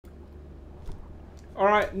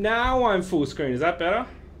Alright, now I'm full screen. Is that better?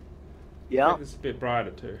 Yeah. It's a bit brighter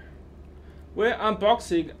too. We're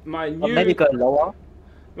unboxing my Or maybe go lower.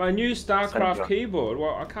 my new StarCraft Sandra. keyboard.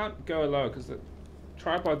 Well, I can't go low because the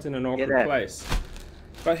tripod's in an awkward that. place.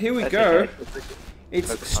 But here we That's go. okay. It's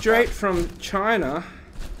Focus on straight that. from China.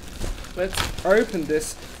 Let's open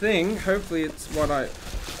this thing. Hopefully it's what I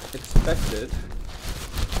expected.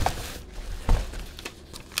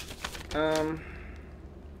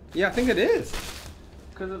 Yeah, I think it is.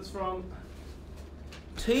 Because it's from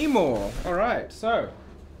Timor. Alright, so.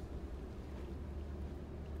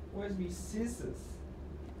 Where's me scissors?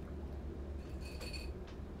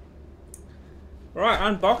 Alright,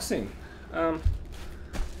 unboxing.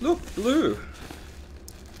 Look, blue.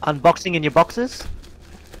 Unboxing in your boxes?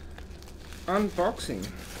 Unboxing.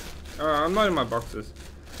 Oh, I'm not in my boxes.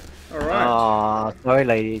 Alright. Ah, sorry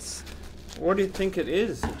ladies. What do you think it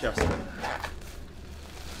is, Justin?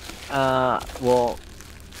 Well,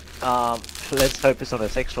 let's hope it's not a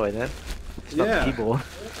sex toy then. It's not Yeah. a keyboard.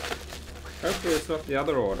 Hopefully it's not the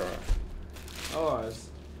other order. Otherwise,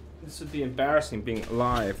 this would be embarrassing being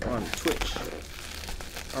live on Twitch.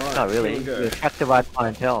 Alright, Not really. here we go. You attract the right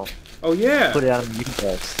clientele. Oh yeah! Put it out in the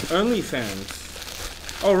universe.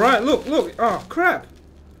 OnlyFans. Alright, look, look! Oh crap!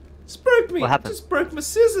 It's broke me! What happened? Just broke my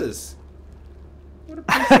scissors! What a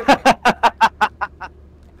piece of...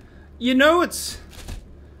 You know it's...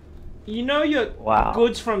 You know your Wow.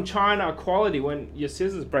 goods from China are quality when your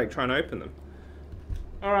scissors break trying to open them.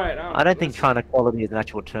 Alright, I don't think China quality is an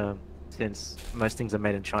actual term, since most things are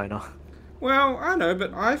made in China. Well, I know,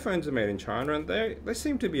 but iPhones are made in China and they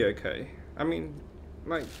seem to be okay. I mean,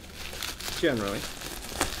 like, generally.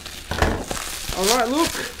 Alright, look!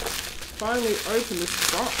 Finally open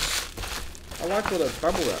this box. I like all that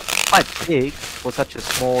bubble wrap. Quite big for such a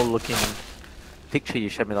small looking picture you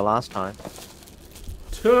showed me the last time.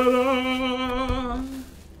 Ta-da!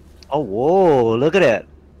 Oh, whoa, look at it.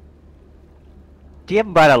 Do you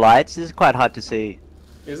have brighter lights? This is quite hard to see.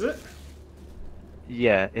 Is it?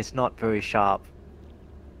 Yeah, it's not very sharp.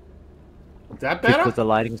 Is that better? Because the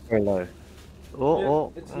lighting's very low. Oh, Yeah,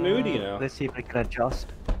 oh. it's moody now. Let's see if I can adjust.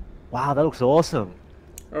 Wow, that looks awesome.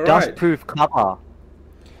 Alright. Dust-proof cover.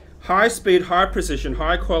 High speed, high precision,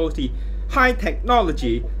 high quality, high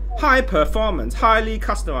technology, high performance, highly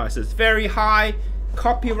customized. Very high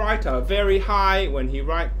copywriter, very high when he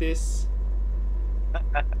write this.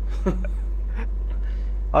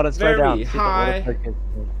 Oh, let's slow Very down. See if the high. autofocus-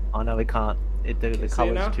 Oh no, we can't. The see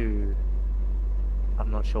color's now? too... I'm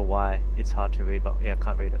not sure why. It's hard to read, but yeah, I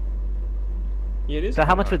can't read it. Yeah, it is. So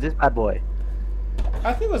how quite much high. was this bad boy?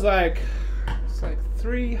 I think it was like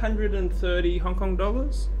 330 Hong Kong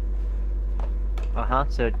dollars. Uh-huh,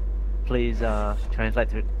 so please translate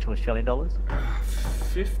to Australian dollars.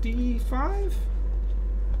 55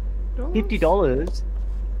 dollars. $50?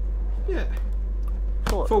 Yeah.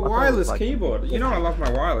 Thought- For I thought it was wireless like- keyboard. You know I love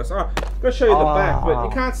my wireless. Oh, I'm gonna show you the back, but you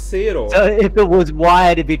can't see it all. So if it was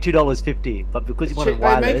wired, it'd be $2.50. But because you wanted They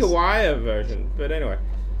wireless, make a wire version, but anyway.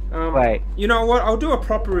 Right. You know what? I'll do a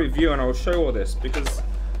proper review and I'll show all this because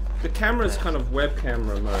the camera's kind of web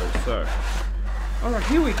camera mode. So, all right,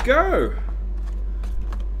 here we go.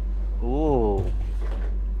 Ooh.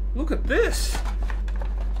 Look at this.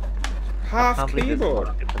 I Half can't believe there's a lot keyboard,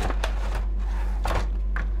 of different-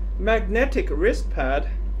 magnetic wrist pad.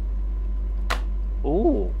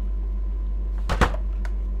 Ooh.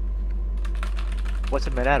 What's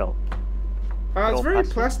it made out of? It's all very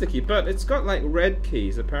plastic. plasticky, but it's got like red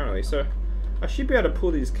keys apparently. So, I should be able to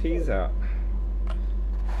pull these keys out.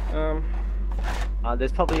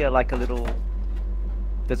 There's probably like a little...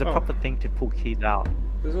 There's a Oh. proper thing to pull keys out.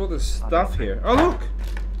 There's all this stuff here. Oh look!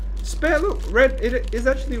 Spare, look! Red, it is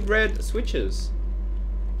actually red switches.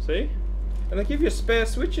 See? And they give you spare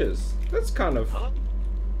switches. That's kind of...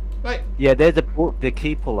 Like, Yeah, there's the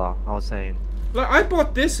key puller, I was saying. I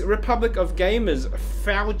bought this Republic of Gamers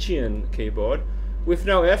Falchion keyboard with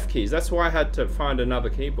no F keys. That's why I had to find another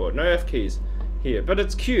keyboard. No F keys here. But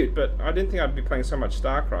it's cute, but I didn't think I'd be playing so much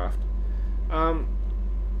StarCraft.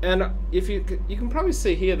 And if you can probably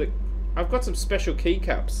see here that I've got some special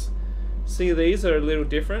keycaps. See, these are a little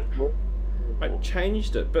different. I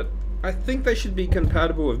changed it, but I think they should be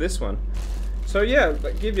compatible with this one. So yeah,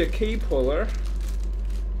 they give you a key puller.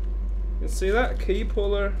 You see that? Key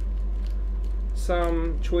puller.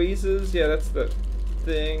 Some tweezers. Yeah, that's the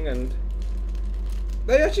thing. And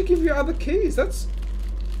they actually give you other keys. That's...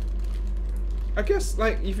 I guess,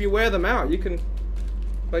 like, if you wear them out, you can...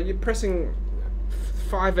 Like, you're pressing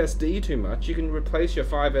 5SD too much, you can replace your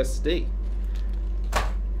 5SD.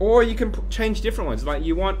 Or you can change different ones. Like,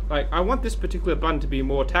 you want... Like, I want this particular button to be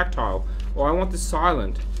more tactile. Or I want this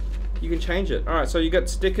silent. you can change it. Alright, so you got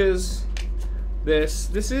stickers. This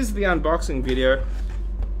is the unboxing video.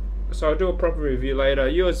 So I'll do a proper review later.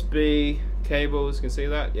 USB cables, you can see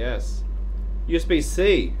that? Yes.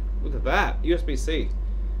 USB-C. Look at that. USB-C.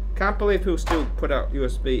 Can't believe people still put out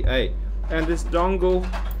USB-A. And this dongle.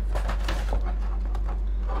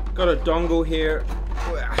 Got a dongle here.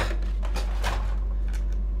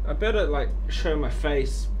 I better like show my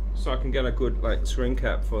face so I can get a good like screen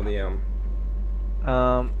cap for the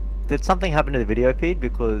Did something happen to the video feed?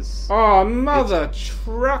 Because oh, mother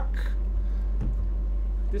truck.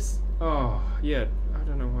 This, oh yeah, I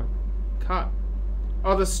don't know what. Cut.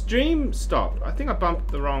 Oh, the stream stopped. I think I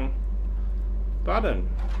bumped the wrong button.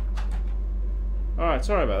 Alright,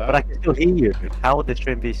 sorry about that. But I can still hear you. How would the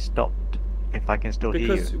stream be stopped if I can still hear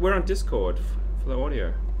you? Because we're on Discord for the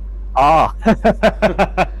audio. Oh.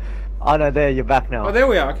 Oh no, there, you're back now. Oh, there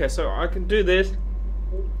we are. Okay, so I can do this.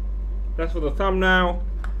 That's for the thumbnail.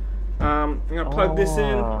 I'm gonna plug this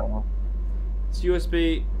in. It's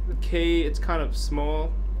USB key. It's kind of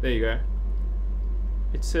small. There you go.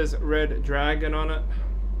 It says Redragon on it.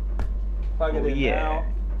 Plug it in now.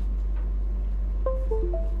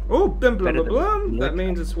 Oh, blim blim blim blim. That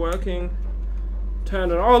means it's working. Turn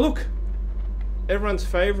it. Oh, look. Everyone's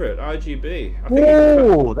favorite RGB.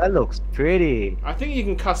 Oh, that looks pretty. I think you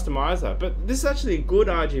can customize that, but this is actually a good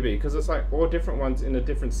RGB because it's like all different ones in a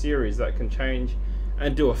different series that can change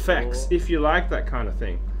and do effects if you like that kind of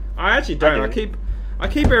thing. I actually don't. I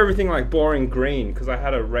keep everything like boring green because I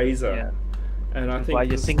had a Razer, and I think why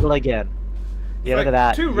you're single again. Yeah, like look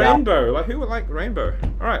at that. Too rainbow. Like who would like rainbow?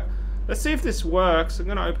 All right, let's see if this works. I'm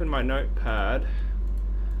gonna open my notepad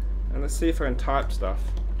and let's see if I can type stuff.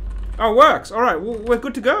 Oh, it works. All right, well, we're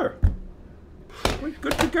good to go. We're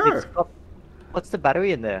good to go. What's the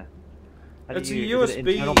battery in there? It's a USB. Is it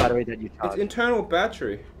internal battery that you charge? It's internal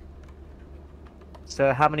battery.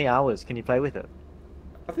 So how many hours can you play with it?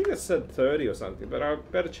 I think it said 30 or something, but I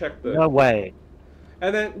better check the... No way.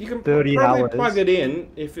 And then you can 30 probably hours. plug it in.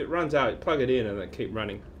 If it runs out, plug it in and then keep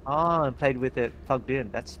running. Oh, and played with it plugged in.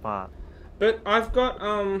 That's smart. But I've got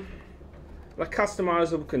like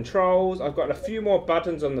customizable controls. I've got a few more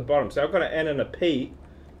buttons on the bottom. So I've got an N and a P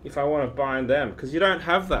if I want to bind them. Because you don't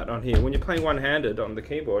have that on here. When you're playing one-handed on the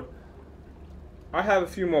keyboard, I have a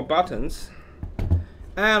few more buttons.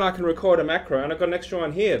 And I can record a macro. And I've got an extra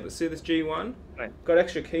one here. See this G1? Right. Got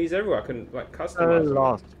extra keys everywhere. I can like customize So them.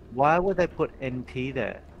 lost. Why would they put NP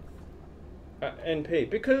there? NP.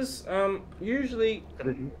 Because usually...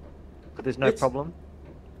 Because there's no problem?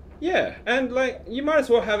 Yeah, and like you might as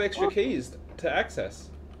well have extra keys to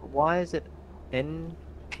access. Why is it NP?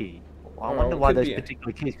 I Oh, wonder it why could those be-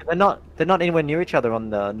 particular keys. 'Cause they're not anywhere near each other on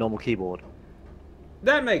the normal keyboard.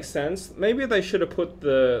 That makes sense. Maybe they should have put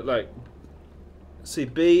the like, see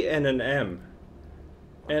B and an M,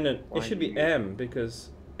 and it should be M because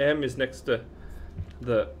M is next to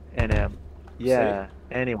the NM. Yeah.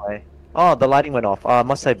 Anyway. Oh, the lighting went off. I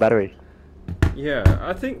must say battery. Yeah,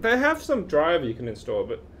 I think they have some driver you can install,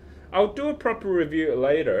 but I'll do a proper review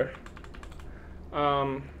later.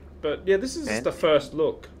 But yeah, this is just the first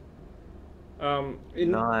look.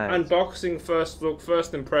 In Nice. unboxing, first look,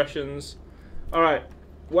 first impressions. All right,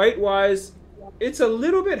 weight-wise, it's a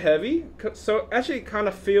little bit heavy, so actually it kind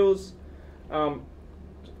of feels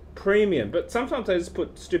premium. But sometimes they just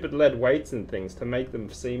put stupid lead weights in things to make them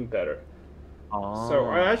seem better. Oh. So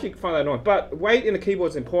I actually find that annoying. But weight in a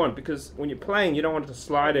keyboard is important because when you're playing, you don't want it to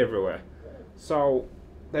slide everywhere. So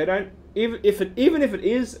they don't. Even if it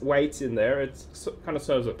is weights in there, it kind of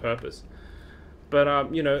serves a purpose.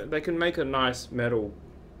 But you know, they can make a nice metal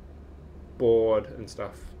board and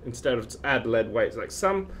stuff instead of just add lead weights. Like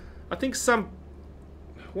I think some,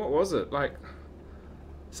 what was it? Like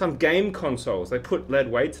some game consoles, they put lead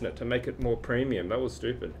weights in it to make it more premium. That was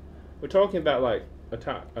stupid. We're talking about like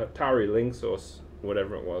Atari Lynx or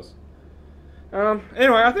whatever it was.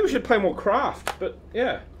 Anyway, I think we should play more Craft. But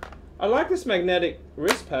yeah, I like this magnetic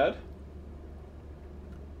wrist pad.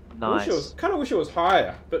 Nice. Kind of wish it was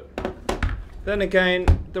higher, but then again,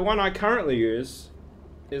 the one I currently use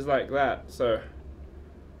is like that, so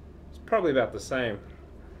it's probably about the same.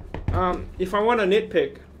 If I want to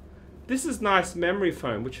nitpick, this is nice memory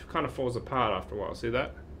foam, which kind of falls apart after a while. See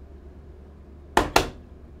that?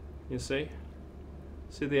 You see?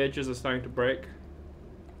 See the edges are starting to break?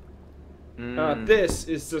 This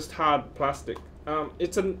is just hard plastic.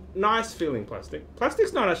 It's a nice feeling plastic.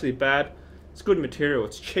 Plastic's not actually bad. It's good material.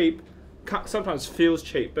 It's cheap. Sometimes feels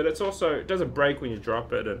cheap, but it's also, it doesn't break when you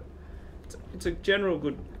drop it, and it's a general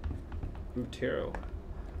good material.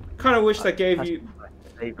 Kind of wish they gave you,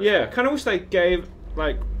 yeah, kind of wish they gave,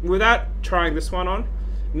 like, without trying this one on,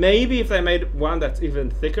 maybe if they made one that's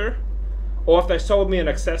even thicker, Or if they sold me an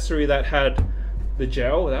accessory that had the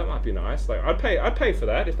gel, that might be nice. Like I'd pay for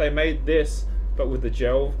that if they made this, but with the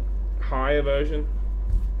gel higher version.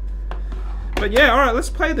 But yeah, all right, let's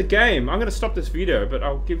play the game. I'm gonna stop this video, but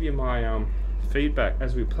I'll give you my feedback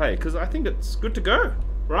as we play because I think it's good to go,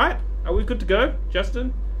 right? Are we good to go,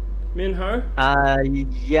 Justin? Min Ho?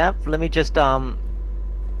 Yep. Let me just I'm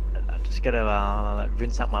just gonna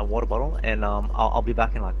rinse out my water bottle, and I'll be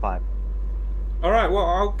back in like 5. All right. Well,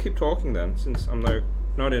 I'll keep talking then, since I'm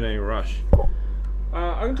not in any rush.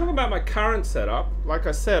 I'm gonna talk about my current setup. Like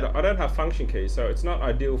I said, I don't have function keys, so it's not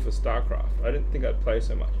ideal for StarCraft. I didn't think I'd play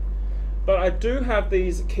so much. But I do have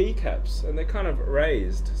these keycaps, and they're kind of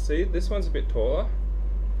raised. See, this one's a bit taller.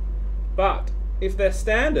 But if they're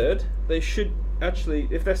standard, they should actually,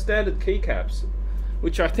 if they're standard keycaps,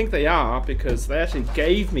 which I think they are because they actually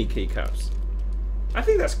gave me keycaps. I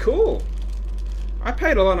think that's cool. I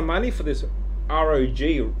paid a lot of money for this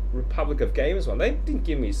ROG, Republic of Gamers one. They didn't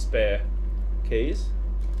give me spare keys.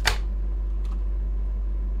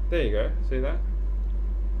 There you go, see that?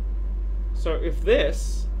 So if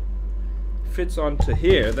this fits onto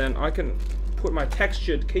here, then I can put my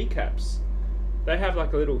textured keycaps. They have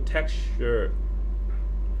like a little texture,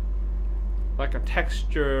 like a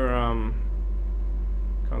texture,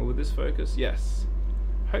 will this focus? Yes.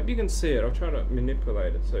 Hope you can see it. I'll try to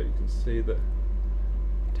manipulate it so you can see the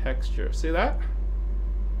texture. See that?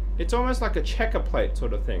 It's almost like a checker plate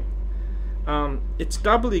sort of thing. It's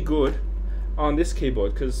doubly good on this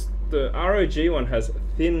keyboard because the ROG one has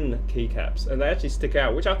thin keycaps and they actually stick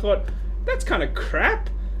out, which I thought, that's kind of crap.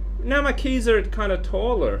 Now my keys are kind of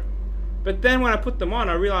taller. But then when I put them on,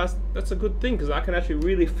 I realized that's a good thing because I can actually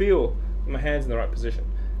really feel my hands in the right position.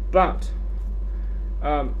 But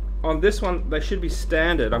on this one, they should be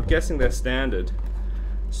standard. I'm guessing they're standard.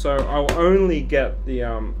 So I'll only get the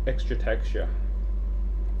extra texture.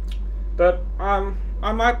 But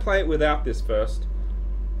I might play it without this first.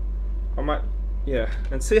 I might, yeah,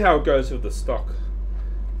 and see how it goes with the stock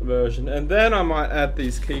version. And then I might add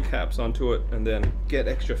these keycaps onto it and then get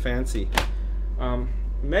extra fancy.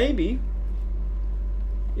 Maybe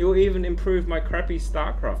it will even improve my crappy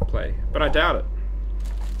StarCraft play, but I doubt it.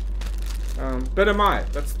 But it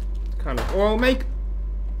might. That's kind of, or make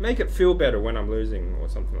it feel better when I'm losing or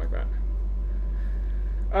something like that.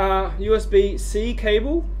 USB-C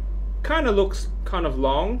cable kind of looks kind of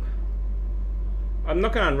long. I'm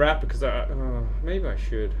not going to unwrap it because maybe I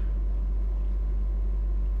should.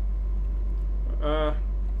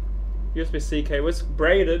 USB-C cable. It's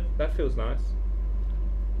braided. That feels nice.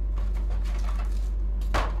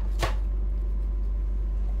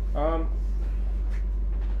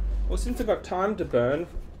 Well, since I got time to burn.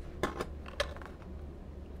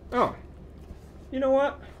 Oh, you know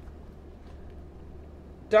what?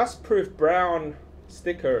 Dust-proof brown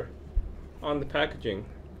sticker on the packaging.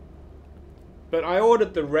 But I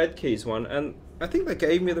ordered the Red Keys one, and I think they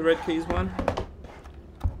gave me the Red Keys one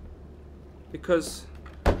because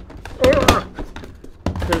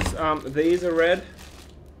these are red.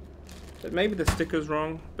 But maybe the sticker's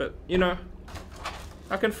wrong. But you know,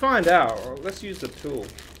 I can find out. Let's use the tool.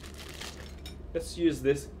 Let's use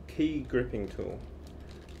this key gripping tool.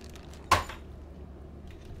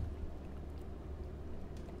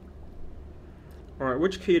 Alright,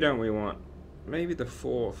 which key don't we want? Maybe the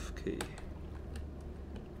 4th key.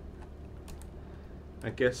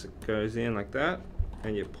 I guess it goes in like that,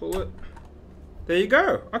 and you pull it. There you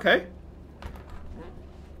go. Okay.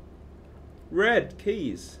 Red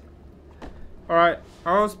keys. Alright,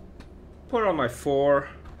 I'll put it on my 4.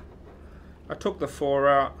 I took the 4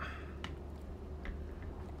 out.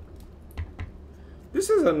 This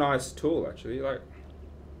is a nice tool, actually. Like,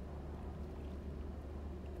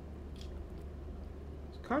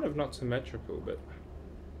 it's kind of not symmetrical, but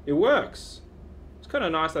it works. It's kind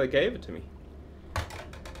of nice that they gave it to me. The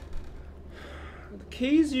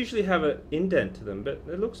keys usually have an indent to them, but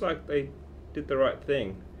it looks like they did the right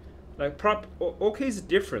thing. Like all keys are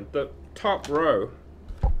different. The top row,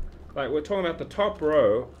 like we're talking about, the top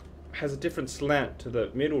row has a different slant to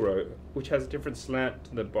the middle row, which has a different slant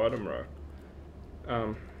to the bottom row.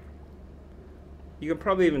 You can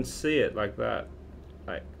probably even see it like that.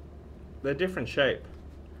 Like, they're different shape.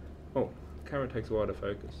 Oh, camera takes a while to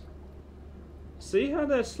focus. See how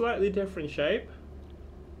they're slightly different shape?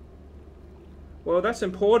 Well, that's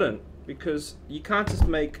important because you can't just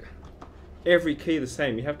make every key the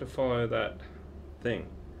same. You have to follow that thing.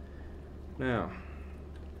 Now,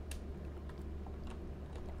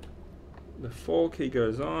 the 4 key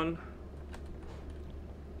goes on.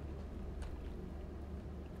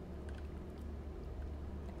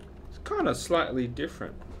 It's kind of slightly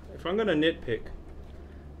different. If I'm going to nitpick,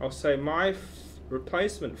 I'll say my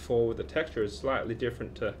replacement 4 with the texture is slightly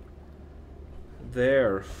different to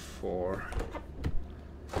therefore,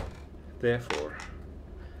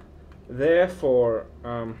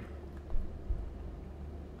 I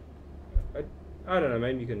don't know,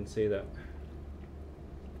 maybe you can see that.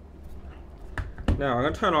 Now I'm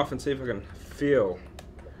going to turn off and see if I can feel.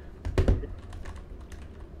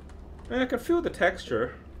 And I can feel the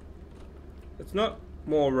texture. It's not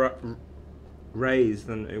more raised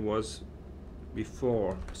than it was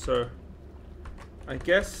before. So I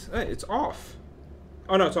guess, hey, it's off.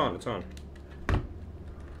 Oh no, it's on, it's on.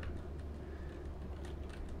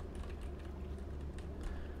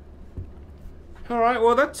 Alright,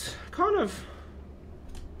 well that's kind of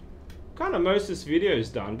most of this video is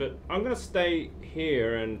done, but I'm going to stay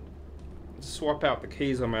here and swap out the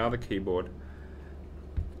keys on my other keyboard.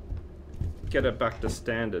 Get it back to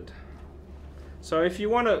standard. So if you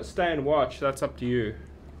want to stay and watch, that's up to you.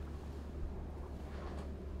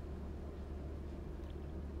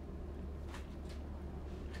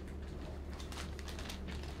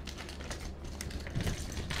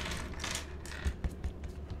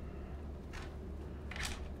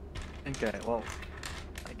 Okay, well,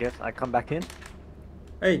 I guess I come back in.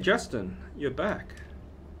 Hey Justin, you're back.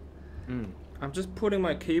 I'm just putting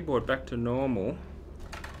my keyboard back to normal.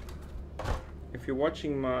 If you're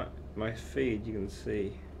watching my feed, you can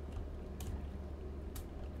see.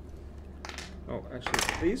 Oh, actually,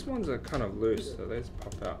 these ones are kind of loose, so they just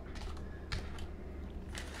pop out.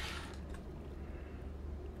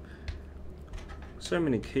 So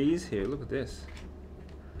many keys here, look at this.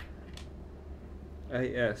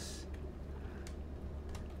 AS.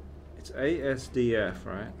 It's ASDF,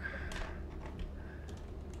 right?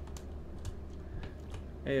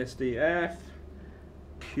 ASDF,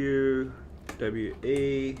 Q,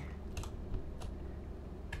 WE.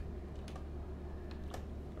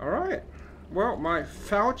 Alright. Well, my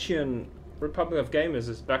Faucian Republic of Gamers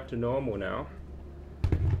is back to normal now.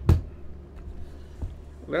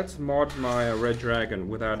 Let's mod my Redragon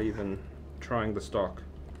without even trying the stock.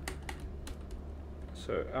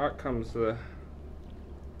 So out comes the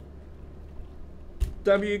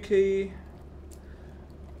W key.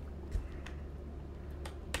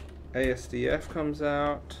 ASDF comes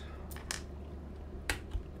out.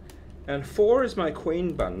 And 4 is my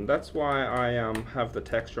Queen button. That's why I have the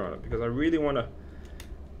texture on it, because I really want to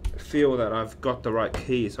feel that I've got the right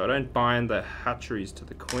key, so I don't bind the hatcheries to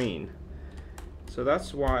the Queen. So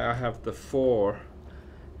that's why I have the 4.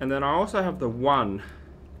 And then I also have the 1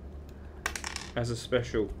 as a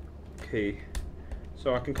special key.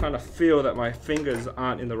 So I can kind of feel that my fingers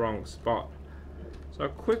aren't in the wrong spot. So I'll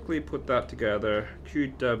quickly put that together.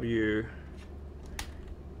 QW,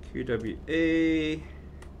 QWE,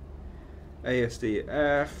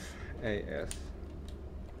 ASDF,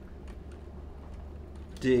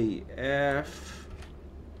 ASDF,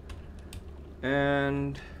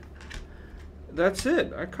 and that's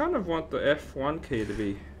it. I kind of want the F1 key to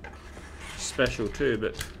be special too,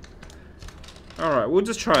 but alright, we'll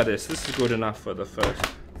just try this. This is good enough for the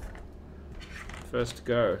first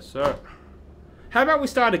go. So how about we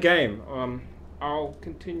start a game? I'll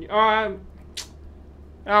continue. I'll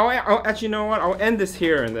actually, you know what? I'll end this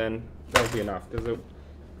here and then that'll be enough, because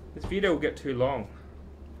this video will get too long.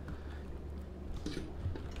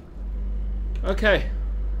 Okay.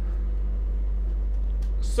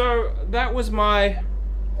 So that was my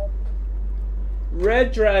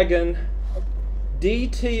Redragon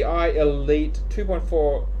DTI Elite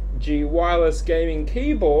 2.4G wireless gaming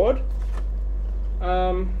keyboard.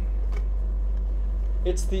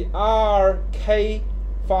 It's the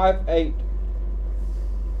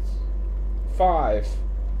K585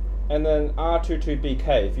 and then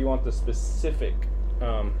R22BK if you want the specific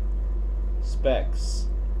specs.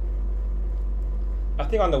 I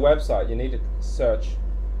think on the website you need to search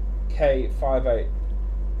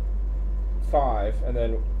K585 and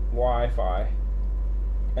then Wi-Fi,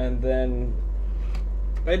 and then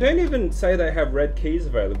they don't even say they have red keys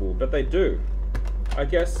available, but they do. I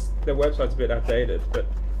guess their website's a bit outdated, but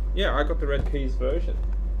yeah, I got the red keys version.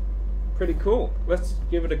 Pretty cool. Let's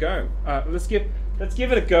give it a go. Let's give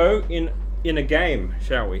it a go in a game,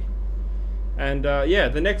 shall we? And yeah,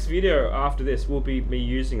 the next video after this will be me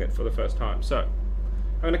using it for the first time. So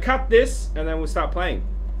I'm gonna cut this and then we'll start playing.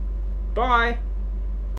 Bye.